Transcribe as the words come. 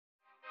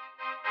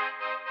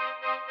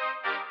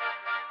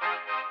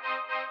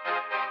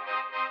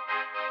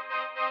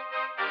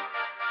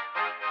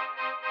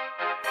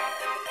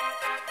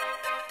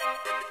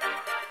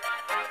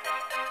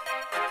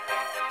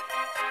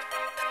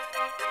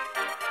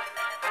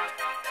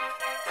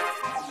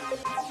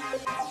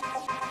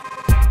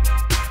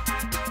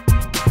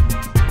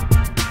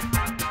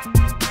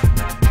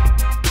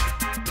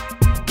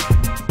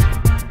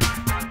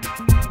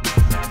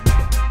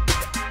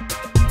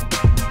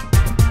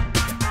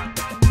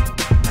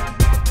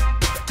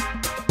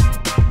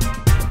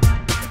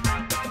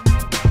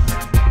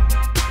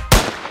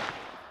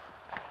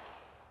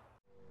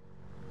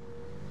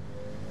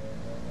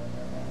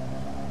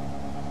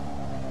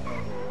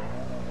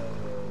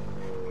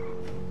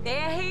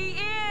There he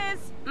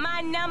is,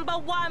 my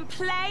 #1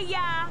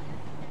 player.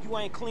 You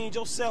ain't cleaned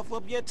yourself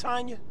up yet,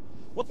 Tanya?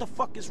 What the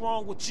fuck is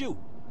wrong with you?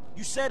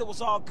 You said it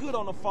was all good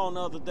on the phone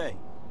the other day.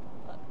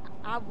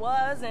 I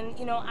was, and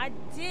you know, I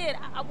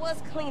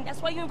was clean.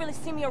 That's why you didn't really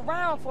see me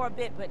around for a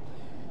bit, but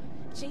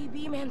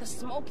JB, man, the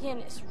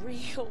smoking is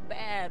real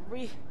bad,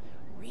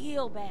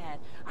 real bad.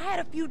 I had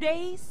a few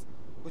days.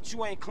 But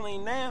you ain't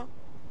clean now?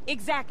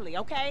 Exactly,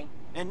 okay?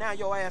 And now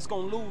your ass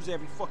gonna lose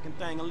every fucking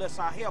thing unless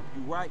I help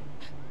you, right?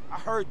 I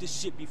heard this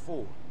shit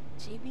before.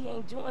 JB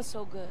ain't doing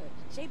so good.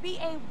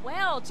 JB ain't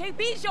well.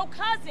 JB's your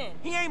cousin.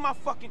 He ain't my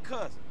fucking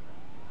cousin.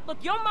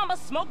 Look, your mama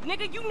smoked,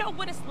 nigga. You know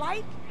what it's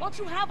like. Won't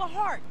you have a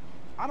heart?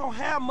 I don't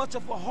have much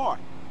of a heart.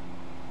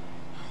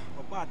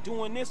 But by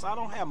doing this, I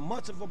don't have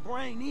much of a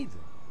brain either.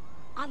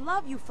 I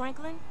love you,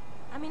 Franklin.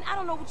 I mean, I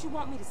don't know what you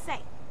want me to say.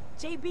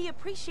 JB,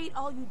 appreciate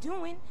all you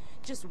doing.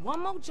 Just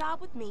one more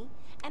job with me,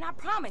 and I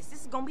promise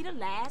this is gonna be the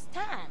last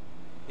time.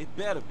 It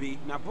better be.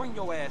 Now bring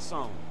your ass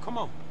on. Come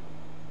on.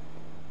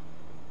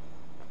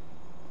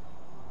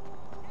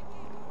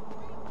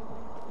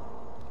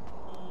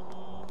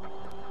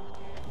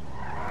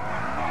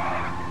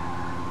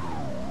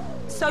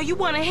 So you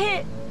want to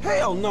hit?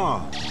 Hell no.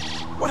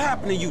 What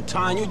happened to you,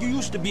 Tanya? You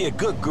used to be a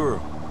good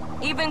girl.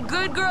 Even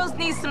good girls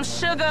need some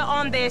sugar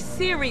on their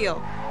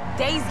cereal.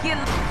 Days get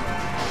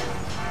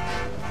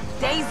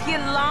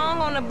long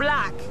on the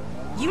block.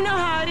 You know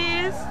how it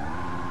is.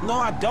 No,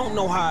 I don't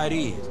know how it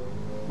is.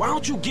 Why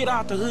don't you get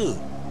out the hood?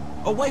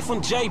 Away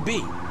from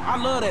JB. I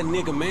love that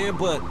nigga, man,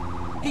 but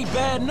he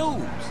bad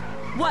news.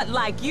 What,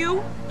 like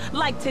you?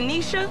 Like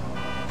Tanisha?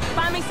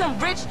 Find me some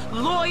rich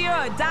lawyer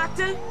or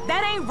doctor?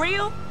 That ain't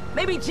real.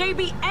 Maybe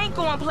JB ain't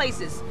going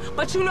places,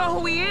 but you know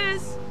who he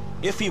is?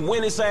 If he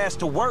went his ass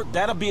to work,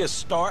 that'll be a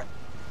start.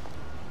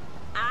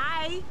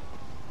 Aight.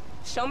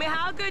 Show me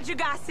how good you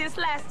got since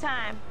last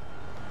time.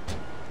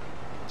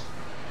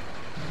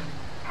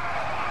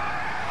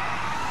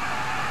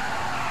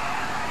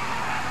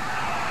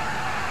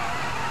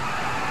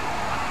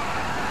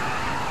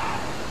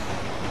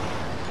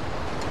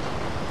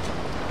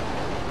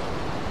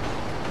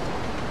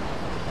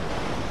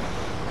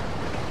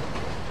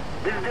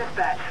 This is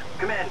dispatch.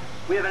 Come in.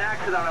 We have an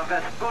accident on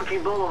Vespucci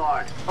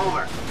Boulevard.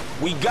 Over.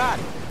 We got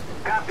it.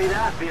 Copy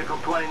that, Vehicle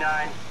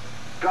 29.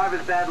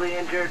 Driver's badly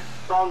injured.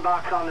 Phone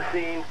box on the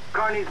scene.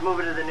 Car needs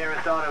moving to the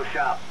nearest auto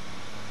shop.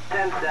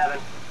 10-7.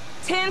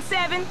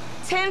 10-7,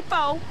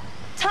 10-4.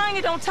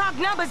 Tanya don't talk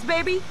numbers,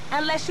 baby.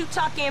 Unless you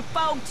talking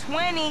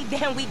 420,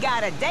 then we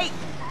got a date.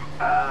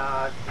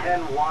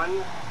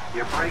 10-1.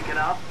 You're breaking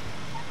up.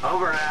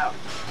 Over and out.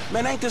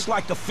 Man, ain't this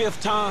like the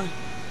 5th time?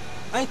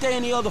 Ain't there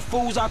any other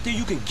fools out there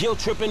you can guilt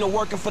trip into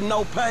working for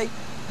no pay?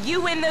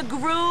 You in the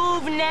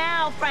groove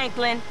now,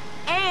 Franklin.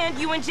 And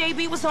you and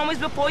JB was homies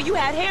before you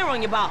had hair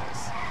on your balls.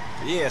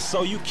 Yeah,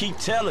 so you keep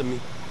telling me.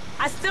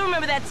 I still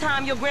remember that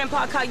time your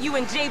grandpa caught you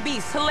and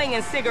JB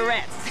slinging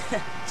cigarettes.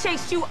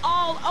 Chased you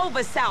all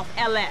over South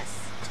LS.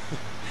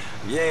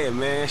 Yeah,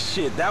 man,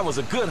 shit, that was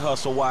a good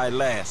hustle while it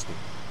lasted.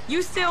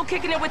 You still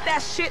kicking it with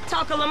that shit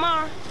talker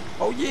Lamar?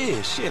 Oh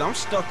yeah, shit, I'm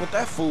stuck with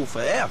that fool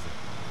forever.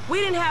 We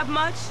didn't have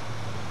much,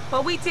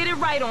 but we did it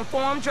right on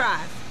Forum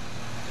Drive.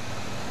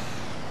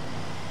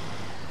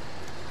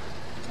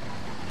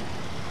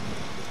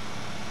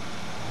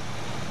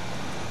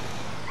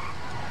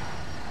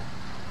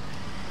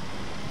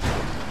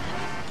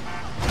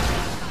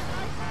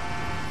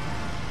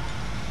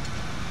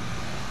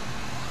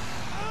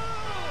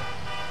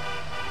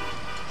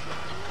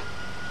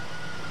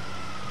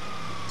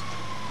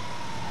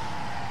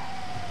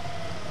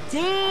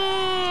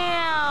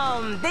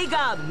 Damn! They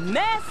got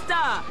messed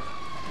up!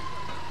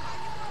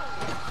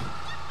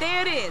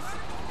 There it is.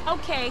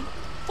 Okay,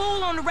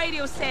 fool on the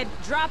radio said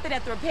drop it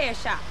at the repair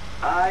shop.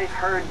 I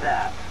heard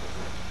that.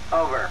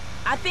 Over.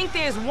 I think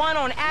there's one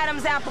on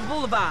Adams Apple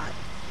Boulevard.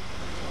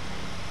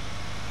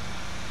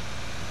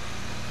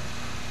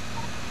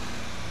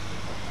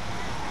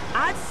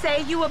 I'd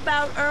say you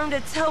about earned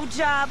a tow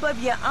job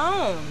of your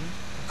own.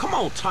 Come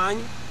on,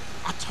 Tanya.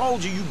 I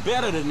told you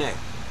better than that.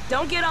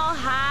 Don't get all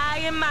high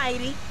and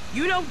mighty.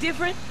 You know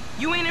different.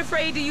 You ain't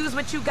afraid to use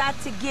what you got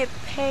to get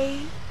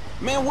paid.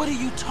 Man, what are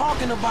you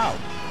talking about?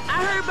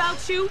 I heard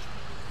about you.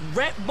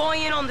 Rent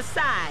boying on the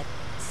side.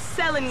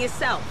 Selling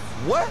yourself.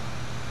 What?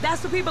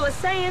 That's what people are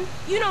saying.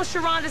 You know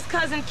Sharonda's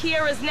cousin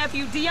Kiara's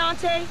nephew,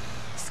 Deontay?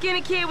 Skinny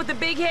kid with the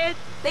big head?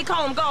 They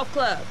call him Golf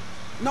Club.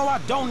 No, I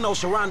don't know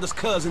Sharonda's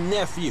cousin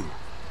nephew.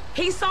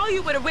 He saw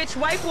you with a rich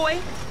white boy.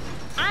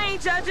 I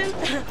ain't judging.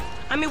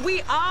 I mean,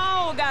 we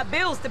all got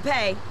bills to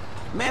pay.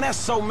 Man, that's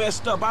so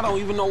messed up, I don't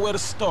even know where to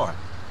start.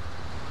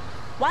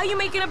 Why you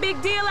making a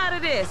big deal out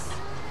of this?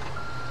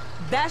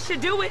 That should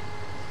do it.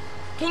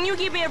 Can you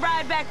give me a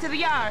ride back to the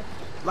yard?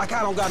 Like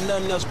I don't got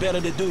nothing else better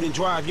to do than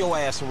drive your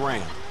ass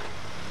around.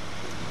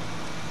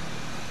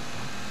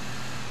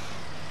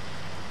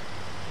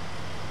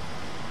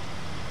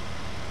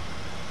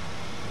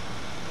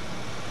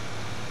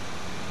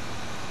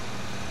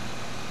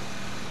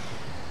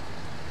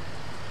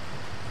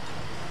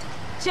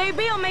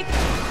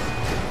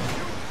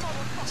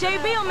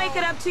 JB will make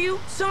it up to you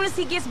soon as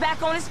he gets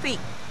back on his feet.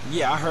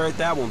 Yeah, I heard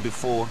that one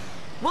before.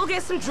 We'll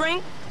get some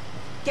drink,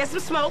 get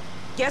some smoke,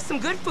 get some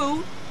good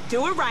food,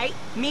 do it right.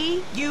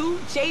 Me, you,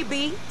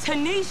 JB,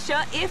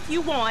 Tanisha, if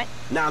you want.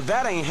 Now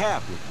that ain't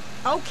happening.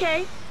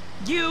 Okay.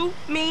 You,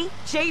 me,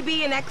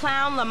 JB, and that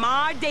clown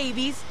Lamar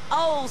Davies,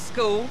 old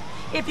school.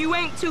 If you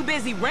ain't too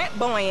busy rent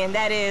boying,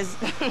 that is.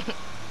 Man,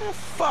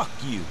 fuck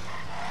you.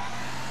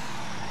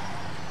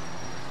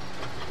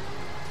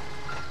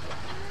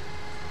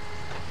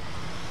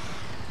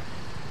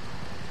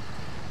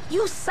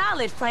 You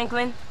solid,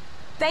 Franklin.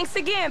 Thanks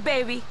again,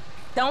 baby.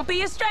 Don't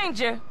be a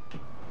stranger.